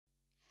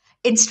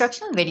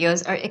Instructional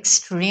videos are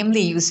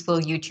extremely useful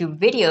YouTube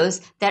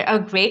videos that are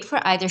great for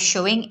either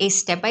showing a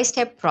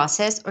step-by-step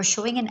process or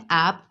showing an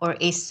app or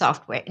a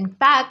software. In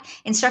fact,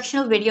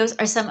 instructional videos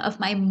are some of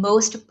my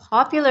most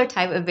popular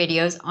type of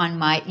videos on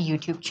my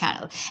YouTube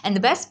channel. And the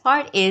best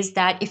part is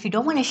that if you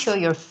don't want to show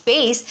your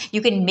face,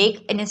 you can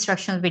make an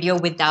instructional video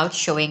without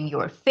showing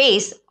your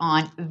face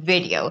on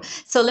video.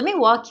 So let me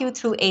walk you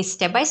through a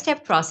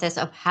step-by-step process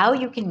of how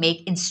you can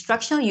make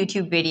instructional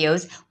YouTube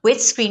videos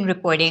with screen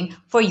recording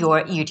for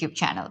your YouTube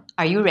channel.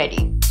 Are you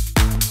ready?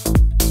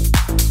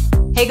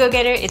 Hey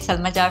go-getter, it's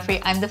Salma Jafri.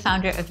 I'm the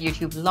founder of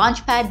YouTube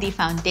Launchpad, the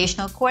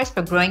foundational course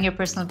for growing your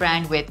personal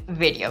brand with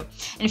video.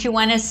 And if you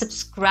want to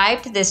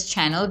subscribe to this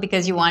channel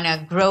because you want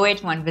to grow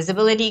it, you want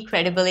visibility,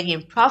 credibility,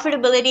 and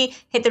profitability,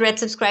 hit the red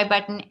subscribe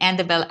button and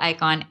the bell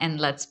icon and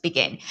let's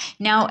begin.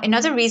 Now,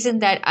 another reason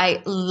that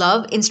I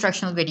love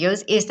instructional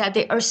videos is that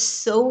they are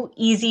so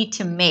easy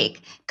to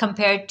make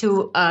compared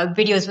to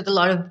videos with a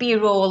lot of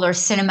B-roll or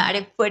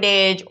cinematic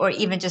footage or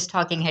even just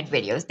talking head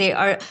videos. They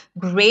are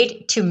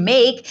great to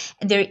make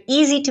and they're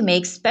easy to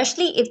make,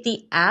 especially if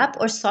the app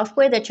or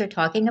software that you're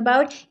talking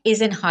about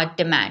is in hot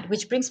demand,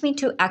 which brings me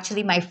to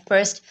actually my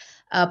first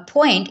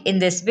point in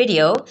this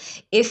video.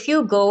 If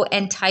you go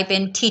and type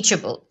in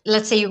Teachable,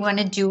 let's say you want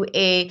to do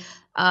a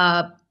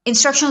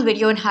instructional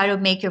video on how to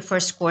make your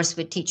first course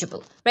with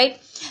Teachable, right?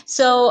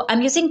 So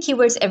I'm using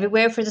keywords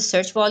everywhere for the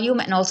search volume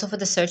and also for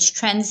the search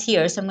trends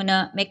here. So I'm going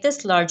to make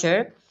this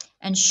larger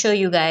and show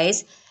you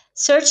guys.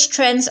 Search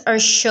trends are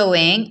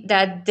showing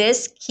that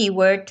this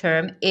keyword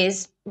term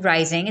is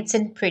rising. It's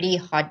in pretty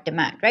hot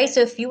demand, right? So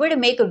if you were to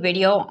make a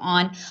video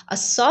on a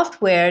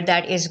software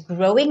that is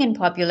growing in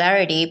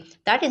popularity,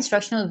 that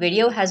instructional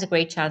video has a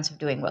great chance of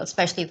doing well,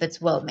 especially if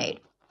it's well made,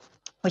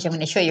 which I'm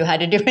going to show you how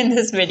to do in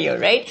this video,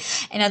 right?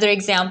 Another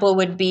example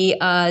would be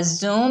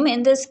Zoom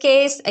in this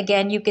case.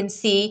 Again, you can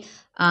see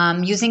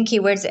using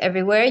keywords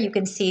everywhere, you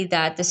can see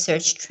that the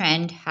search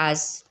trend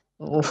has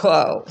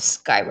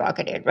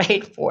skyrocketed,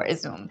 right, for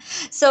Zoom.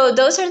 So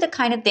those are the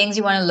kind of things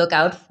you want to look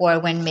out for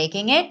when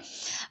making it.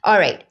 All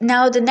right,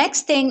 now the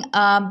next thing,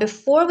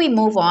 before we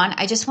move on,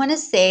 I just want to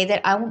say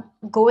that I'm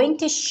going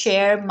to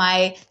share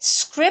my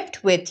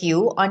script with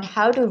you on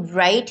how to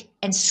write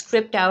and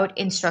script out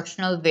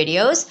instructional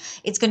videos.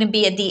 It's going to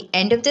be at the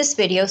end of this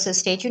video, so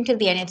stay tuned till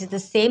the end. It is the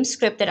same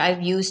script that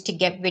I've used to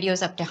get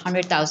videos up to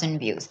 100,000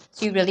 views.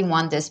 So you really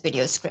want this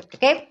video script,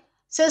 okay?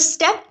 So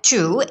step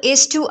 2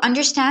 is to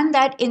understand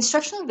that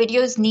instructional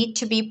videos need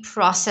to be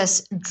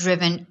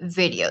process-driven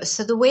videos.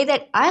 So the way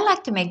that I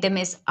like to make them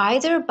is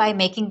either by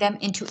making them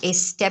into a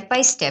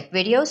step-by-step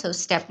video. So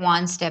step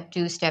 1, step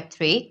 2, step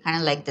 3, kind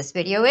of like this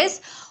video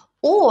is.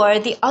 Or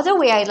the other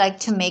way I like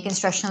to make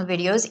instructional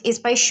videos is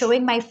by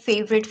showing my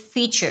favorite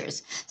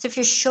features. So if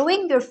you're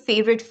showing your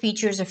favorite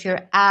features of your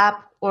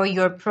app or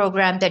your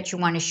program that you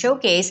want to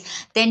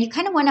showcase, then you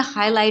kind of want to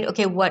highlight,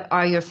 okay, what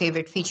are your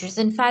favorite features?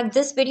 In fact,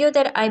 this video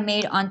that I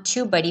made on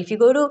TubeBuddy, if you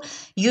go to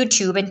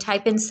YouTube and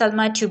type in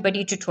Salma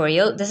TubeBuddy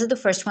tutorial, this is the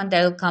first one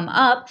that will come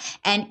up.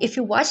 And if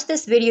you watch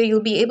this video,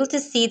 you'll be able to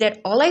see that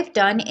all I've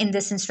done in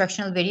this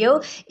instructional video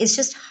is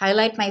just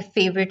highlight my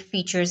favorite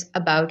features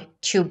about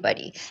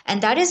TubeBuddy.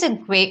 And that is a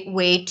great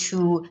way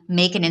to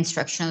make an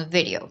instructional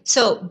video.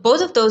 So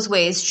both of those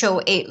ways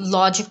show a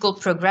logical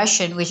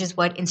progression, which is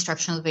what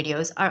instructional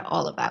videos are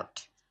all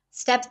about.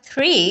 Step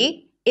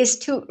 3 is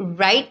to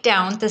write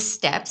down the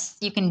steps.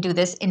 You can do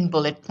this in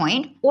bullet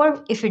point,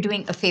 or if you're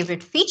doing a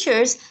favorite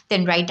features,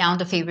 then write down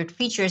the favorite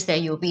features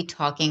that you'll be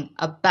talking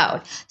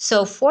about.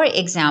 So for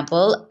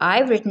example,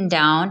 I've written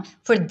down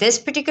for this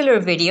particular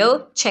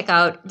video, check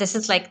out, this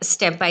is like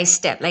step by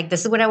step, like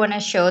this is what I want to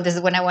show, this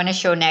is what I want to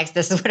show next,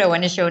 this is what I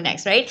want to show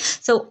next, right?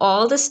 So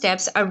all the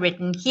steps are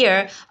written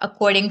here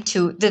according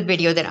to the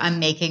video that I'm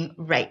making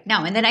right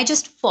now. And then I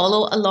just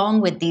follow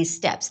along with these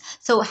steps.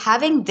 So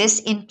having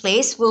this in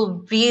place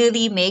will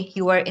really make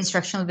your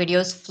instructional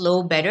videos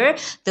flow better.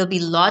 They'll be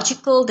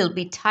logical, they'll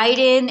be tied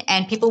in,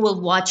 and people will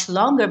watch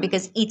longer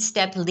because each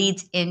step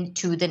leads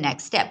into the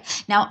next step.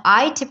 Now,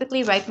 I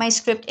typically write my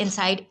script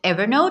inside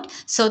Evernote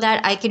so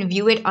that I can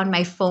view it on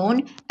my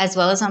phone as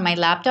well as on my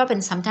laptop.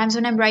 And sometimes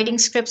when I'm writing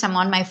scripts, I'm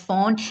on my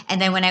phone,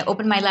 and then when I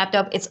open my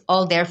laptop, it's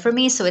all there for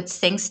me, so it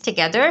syncs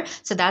together.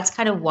 So that's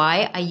kind of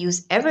why I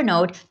use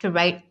Evernote to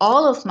write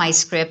all of my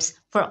scripts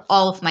for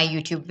all of my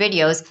YouTube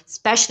videos,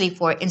 especially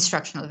for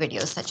instructional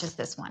videos such as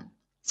this one.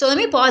 So let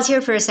me pause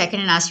here for a second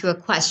and ask you a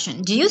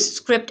question. Do you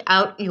script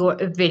out your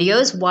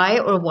videos? Why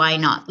or why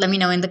not? Let me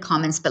know in the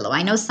comments below.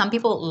 I know some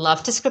people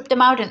love to script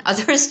them out and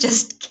others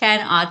just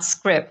cannot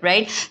script,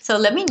 right? So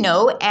let me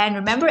know. And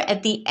remember,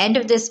 at the end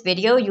of this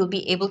video, you'll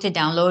be able to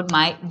download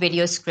my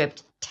video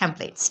script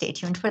template. Stay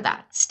tuned for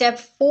that. Step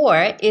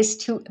 4 is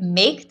to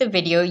make the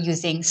video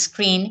using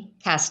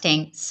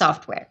screencasting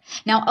software.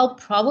 Now, I'll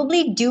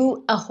probably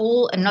do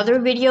another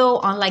video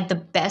on like the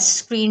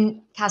best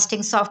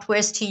screencasting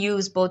softwares to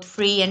use, both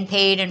free and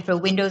paid, and for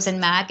Windows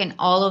and Mac and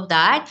all of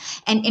that.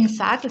 And in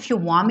fact, if you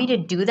want me to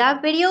do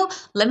that video,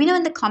 let me know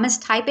in the comments,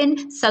 type in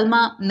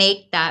Salma,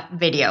 make that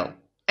video.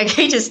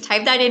 Okay, just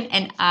type that in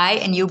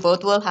and you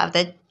both will have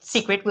the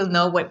secret will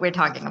know what we're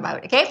talking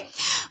about, okay?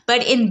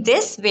 But in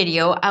this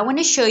video, I want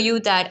to show you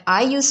that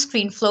I use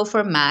Screenflow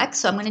for Mac.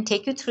 So I'm going to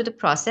take you through the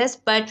process,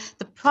 but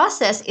the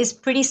process is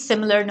pretty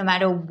similar no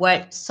matter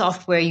what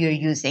software you're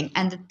using.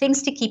 And the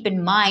things to keep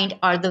in mind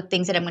are the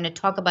things that I'm going to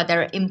talk about that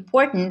are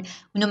important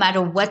no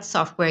matter what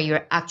software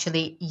you're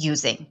actually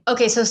using.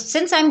 Okay, so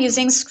since I'm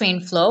using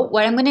Screenflow,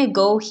 what I'm going to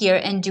go here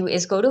and do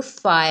is go to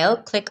File,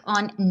 click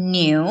on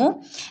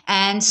New.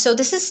 And so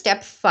this is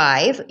step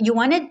 5. You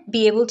want to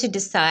be able to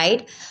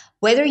decide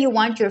whether you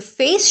want your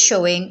face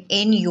showing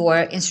in your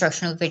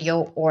instructional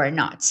video or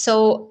not.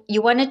 So you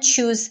want to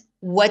choose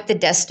what the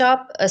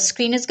desktop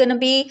screen is going to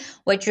be,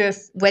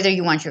 whether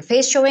you want your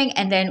face showing,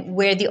 and then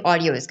where the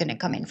audio is going to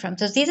come in from.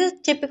 So these are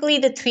typically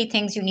the 3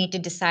 things you need to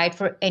decide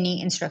for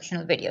any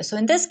instructional video. So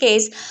in this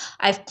case,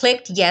 I've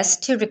clicked yes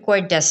to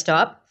record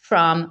desktop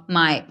from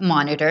my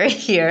monitor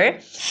here,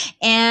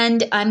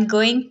 and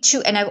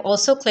I've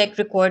also clicked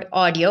record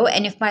audio.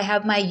 And if I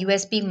have my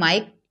USB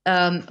mic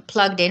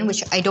plugged in,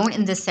 which I don't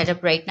in this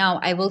setup right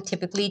now, I will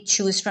typically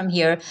choose from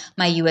here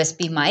my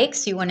USB mic.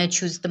 So you want to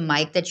choose the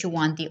mic that you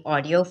want the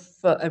audio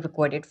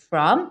recorded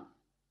from.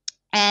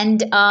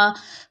 And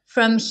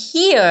from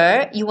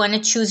here, you want to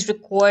choose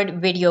record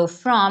video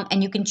from,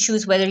 and you can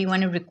choose whether you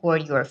want to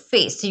record your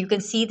face. So you can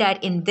see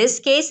that in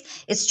this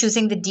case, it's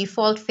choosing the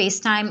default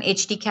FaceTime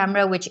HD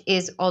camera, which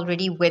is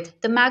already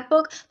with the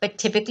MacBook. But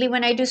typically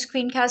when I do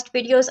screencast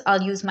videos,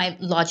 I'll use my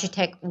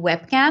Logitech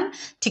webcam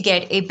to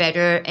get a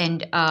better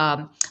and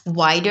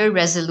wider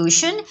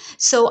resolution.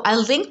 So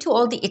I'll link to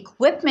all the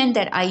equipment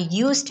that I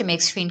use to make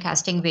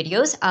screencasting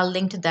videos. I'll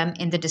link to them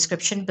in the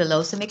description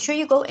below. So make sure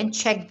you go and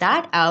check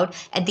that out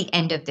at the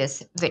end of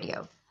this video.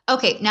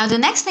 Okay, now the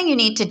next thing you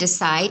need to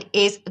decide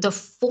is the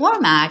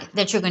format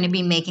that you're going to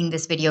be making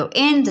this video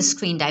in, the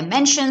screen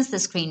dimensions, the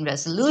screen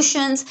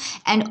resolutions,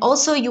 and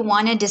also you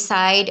want to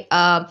decide,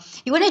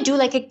 you want to do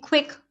like a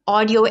quick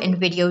audio and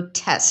video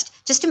test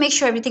just to make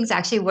sure everything's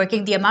actually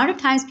working. The amount of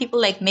times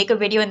people like make a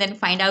video and then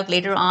find out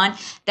later on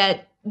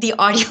that the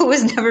audio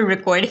was never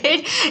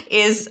recorded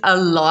is a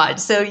lot.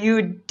 So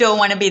you don't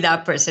want to be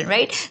that person,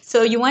 right?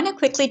 So you want to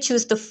quickly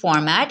choose the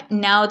format.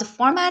 Now the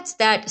formats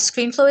that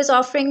Screenflow is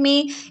offering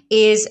me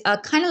is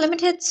kind of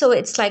limited. So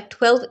it's like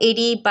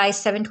 1280 by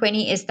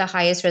 720 is the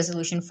highest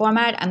resolution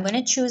format. I'm going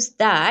to choose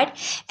that.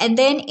 And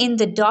then in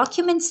the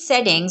document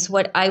settings,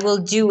 what I will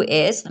do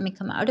is, let me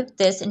come out of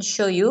this and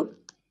show you.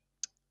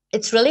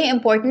 It's really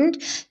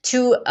important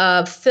to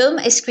film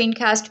a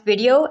screencast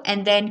video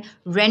and then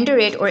render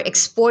it or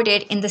export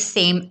it in the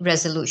same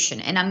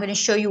resolution. And I'm going to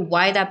show you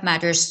why that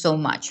matters so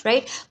much,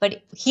 right?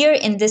 But here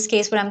in this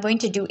case, what I'm going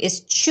to do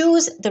is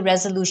choose the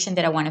resolution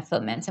that I want to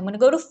film in. So I'm going to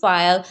go to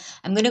File,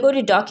 I'm going to go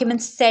to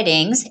Document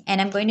Settings, and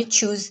I'm going to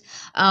choose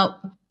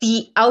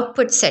the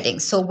output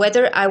settings. So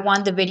whether I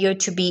want the video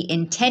to be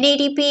in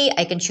 1080p,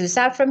 I can choose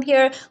that from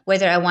here.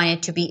 Whether I want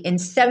it to be in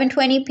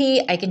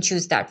 720p, I can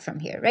choose that from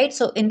here, right?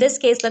 So in this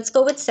case, let's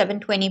go with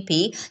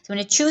 720p. So I'm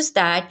going to choose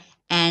that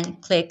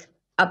and click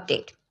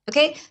Update.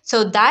 Okay,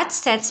 so that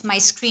sets my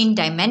screen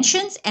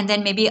dimensions, and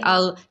then maybe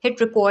I'll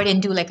hit record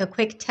and do like a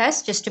quick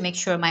test just to make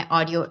sure my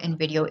audio and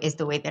video is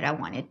the way that I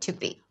want it to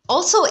be.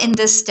 Also in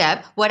this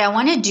step, what I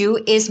want to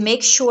do is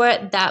make sure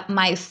that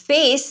my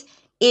face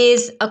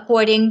is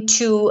according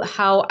to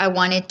how I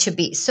want it to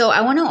be. So I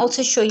want to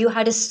also show you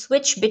how to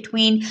switch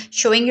between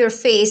showing your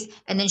face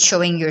and then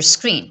showing your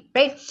screen,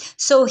 right?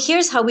 So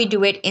here's how we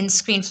do it in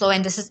Screenflow.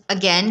 And this is,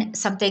 again,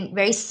 something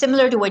very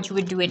similar to what you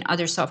would do in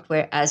other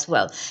software as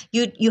well.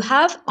 You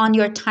have on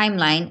your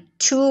timeline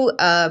 2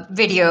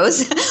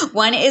 videos.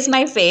 One is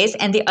my face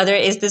and the other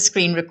is the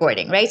screen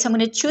recording, right? So I'm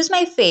going to choose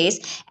my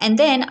face, and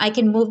then I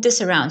can move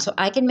this around. So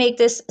I can make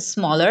this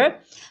smaller,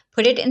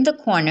 put it in the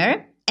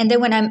corner. And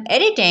then when I'm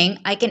editing,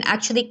 I can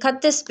actually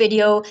cut this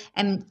video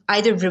and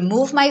either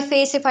remove my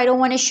face if I don't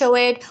want to show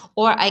it,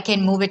 or I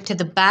can move it to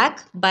the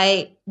back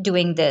by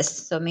doing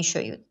this. So let me show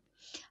you.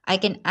 I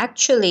can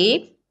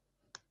actually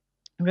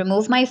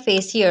remove my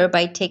face here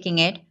by taking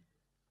it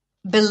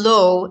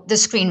below the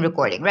screen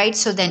recording, right?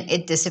 So then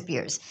it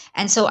disappears.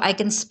 And so I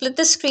can split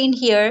the screen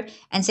here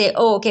and say,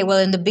 oh, okay, well,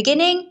 in the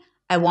beginning,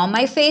 I want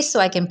my face, so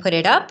I can put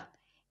it up.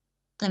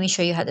 Let me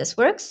show you how this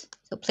works.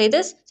 So play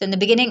this. So in the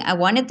beginning, I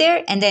want it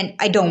there, and then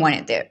I don't want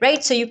it there,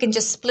 right? So you can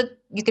just split,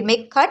 you can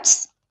make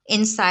cuts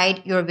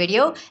inside your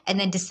video and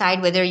then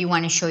decide whether you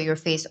want to show your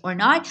face or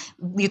not.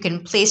 You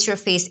can place your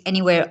face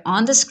anywhere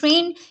on the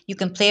screen. You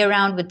can play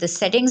around with the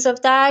settings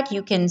of that.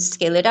 You can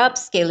scale it up,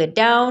 scale it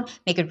down,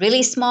 make it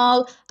really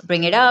small,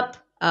 bring it up,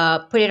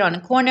 put it on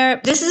a corner.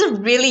 This is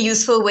a really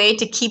useful way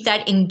to keep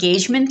that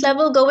engagement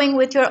level going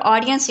with your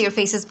audience. So your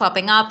face is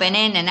popping up and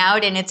in and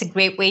out, and it's a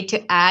great way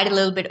to add a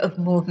little bit of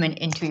movement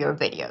into your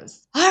videos.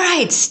 All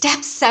right,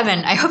 step 7.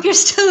 I hope you're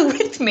still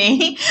with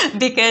me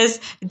because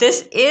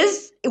this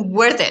is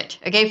worth it,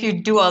 okay, if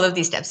you do all of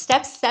these steps.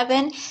 Step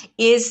 7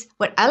 is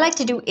what I like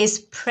to do is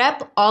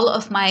prep all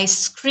of my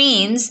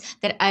screens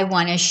that I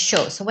want to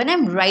show. So when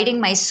I'm writing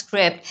my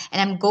script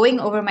and I'm going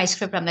over my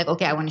script, I'm like,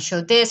 okay, I want to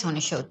show this, I want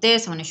to show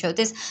this, I want to show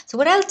this. So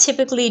what I'll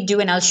typically do,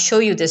 and I'll show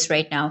you this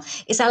right now,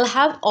 is I'll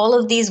have all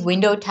of these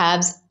window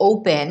tabs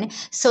open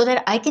so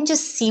that I can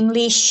just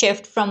seamlessly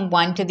shift from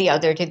one to the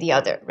other,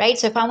 right?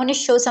 So if I want to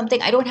show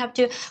something, I don't have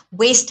to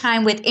waste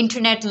time with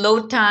internet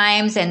load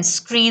times and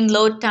screen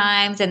load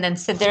times and then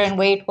sit there and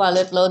wait while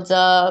it loads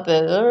up.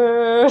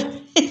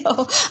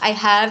 I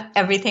have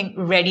everything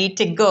ready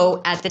to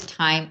go at the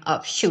time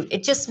of shoot.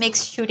 It just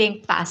makes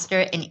shooting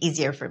faster and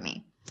easier for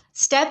me.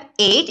 Step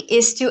 8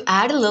 is to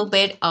add a little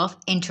bit of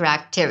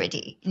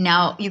interactivity.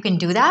 Now, you can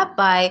do that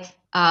by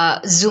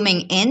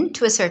zooming in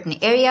to a certain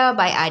area,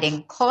 by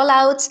adding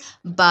callouts,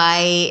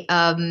 by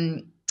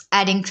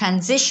adding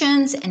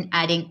transitions and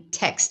adding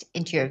text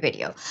into your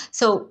video.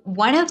 So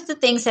one of the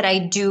things that I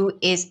do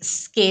is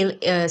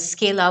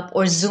scale up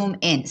or zoom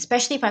in,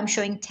 especially if I'm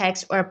showing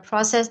text or a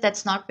process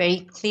that's not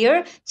very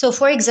clear. So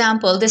for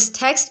example, this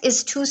text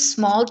is too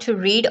small to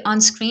read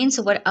on screen.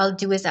 So what I'll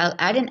do is I'll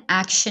add an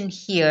action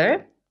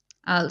here.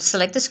 I'll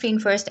select the screen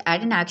first,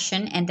 add an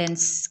action, and then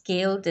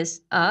scale this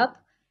up,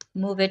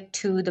 move it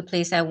to the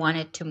place I want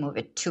it to move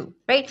it to,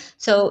 right?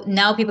 So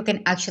now people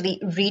can actually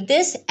read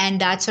this,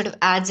 and that sort of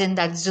adds in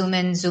that zoom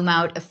in, zoom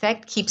out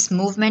effect, keeps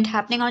movement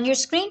happening on your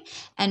screen.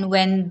 And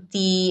when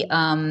the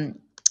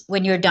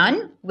when you're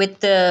done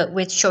with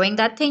showing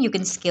that thing, you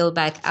can scale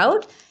back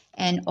out,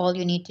 and all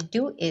you need to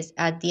do is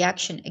add the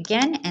action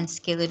again and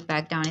scale it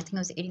back down. I think it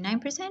was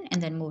 89%,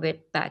 and then move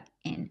it back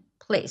in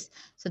place.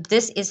 So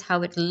this is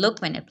how it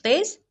look when it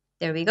plays.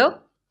 There we go.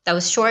 That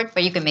was short,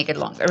 but you can make it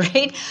longer,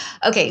 right?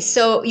 Okay,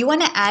 so you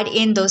want to add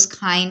in those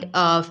kind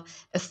of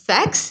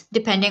effects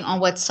depending on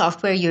what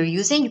software you're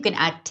using. You can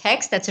add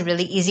text. That's a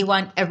really easy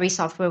one. Every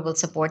software will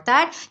support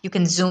that. You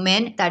can zoom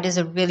in. That is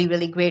a really,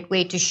 really great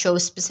way to show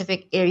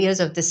specific areas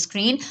of the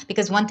screen,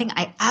 because one thing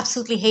I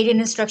absolutely hate in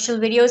instructional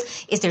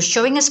videos is they're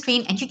showing a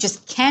screen and you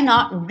just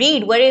cannot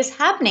read what is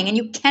happening and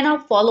you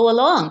cannot follow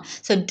along.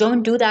 So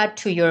don't do that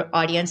to your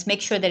audience.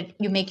 Make sure that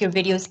you make your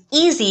videos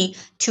easy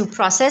to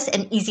process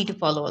and easy to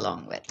follow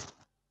along with.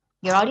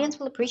 Your audience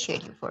will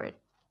appreciate you for it.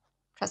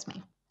 Trust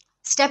me.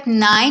 Step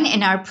 9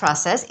 in our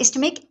process is to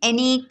make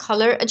any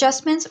color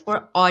adjustments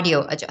or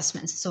audio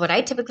adjustments. So what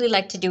I typically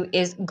like to do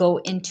is go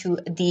into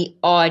the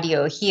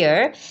audio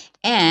here,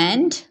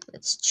 and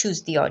let's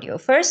choose the audio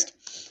first,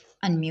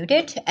 unmute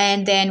it.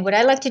 And then what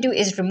I like to do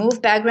is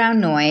remove background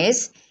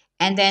noise.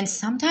 And then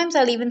sometimes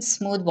I'll even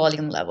smooth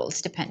volume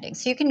levels depending.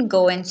 So you can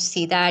go and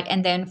see that.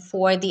 And then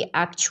for the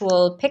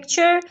actual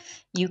picture,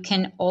 you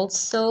can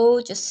also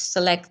just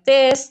select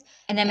this.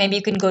 And then maybe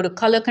you can go to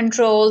color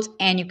controls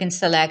and you can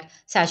select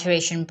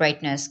saturation,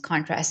 brightness,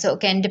 contrast. So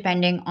again,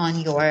 depending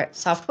on your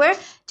software,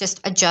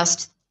 just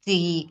adjust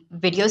the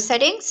video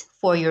settings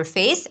for your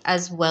face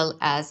as well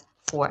as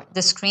for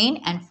the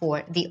screen and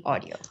for the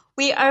audio.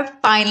 We are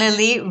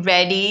finally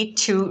ready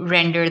to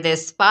render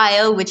this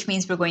file, which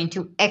means we're going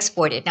to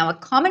export it. Now, a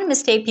common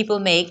mistake people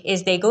make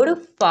is they go to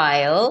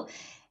File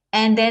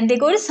and then they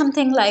go to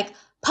something like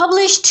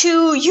Publish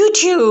to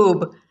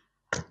YouTube.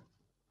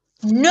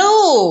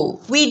 No,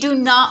 we do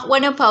not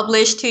want to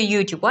publish to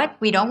YouTube. What?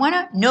 We don't want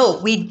to? No,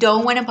 we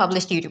don't want to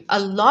publish to YouTube. A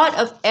lot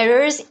of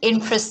errors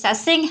in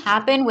processing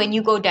happen when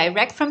you go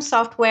direct from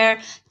software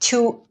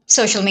to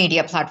social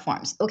media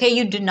platforms. Okay,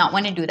 you do not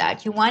want to do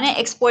that. You want to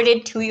export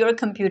it to your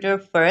computer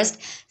first,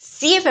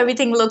 see if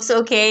everything looks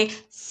okay,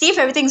 see if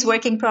everything's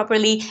working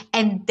properly,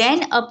 and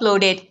then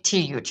upload it to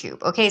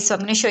YouTube. Okay, so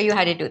I'm going to show you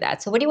how to do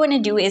that. So what you want to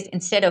do is,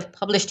 instead of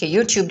publish to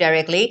YouTube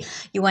directly,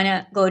 you want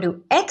to go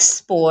to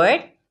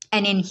Export.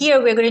 And in here,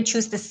 we're going to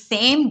choose the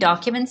same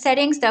document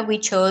settings that we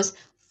chose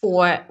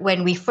for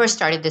when we first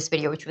started this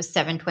video, which was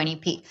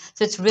 720p.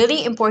 So it's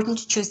really important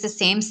to choose the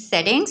same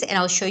settings, and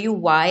I'll show you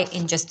why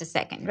in just a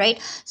second,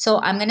 right? So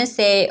I'm going to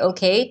say,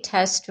 okay,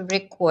 test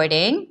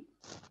recording.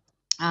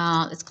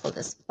 Let's call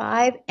this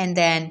 5, and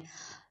then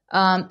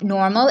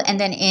normal, and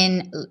then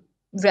in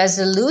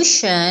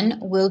resolution,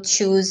 we'll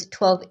choose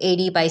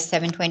 1280 by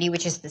 720,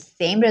 which is the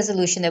same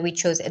resolution that we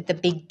chose at the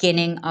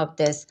beginning of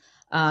this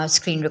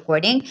screen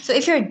recording. So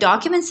if your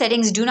document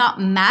settings do not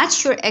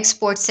match your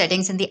export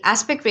settings and the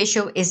aspect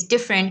ratio is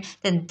different,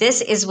 then this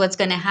is what's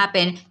going to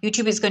happen.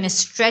 YouTube is going to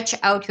stretch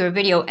out your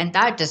video, and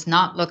that does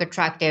not look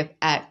attractive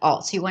at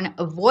all. So you want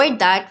to avoid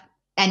that.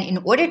 And in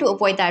order to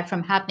avoid that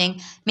from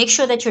happening, make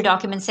sure that your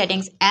document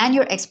settings and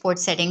your export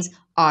settings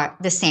are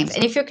the same.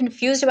 And if you're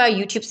confused about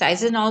YouTube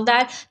sizes and all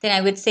that, then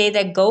I would say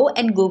that go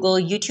and Google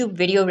YouTube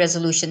video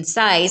resolution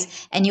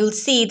size, and you'll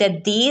see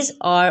that these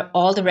are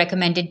all the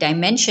recommended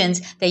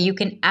dimensions that you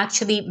can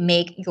actually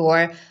make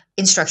your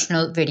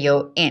instructional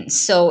video in.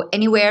 So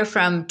anywhere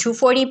from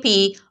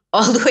 240p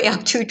all the way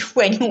up to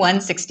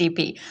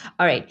 2160p.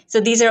 All right, so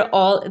these are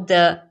all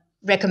the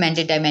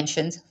recommended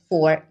dimensions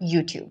for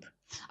YouTube.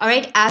 All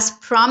right, as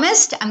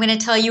promised, I'm going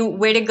to tell you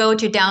where to go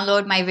to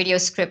download my video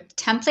script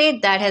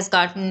template that has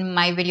gotten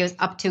my videos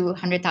up to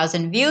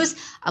 100,000 views.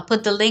 I'll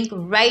put the link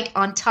right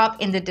on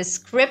top in the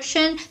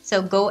description.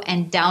 So go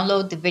and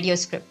download the video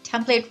script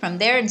template from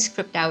there and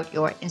script out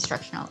your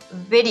instructional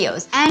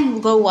videos.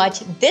 And go watch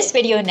this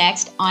video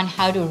next on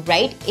how to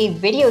write a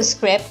video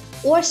script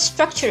or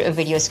structure a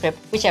video script,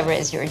 whichever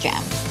is your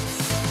jam.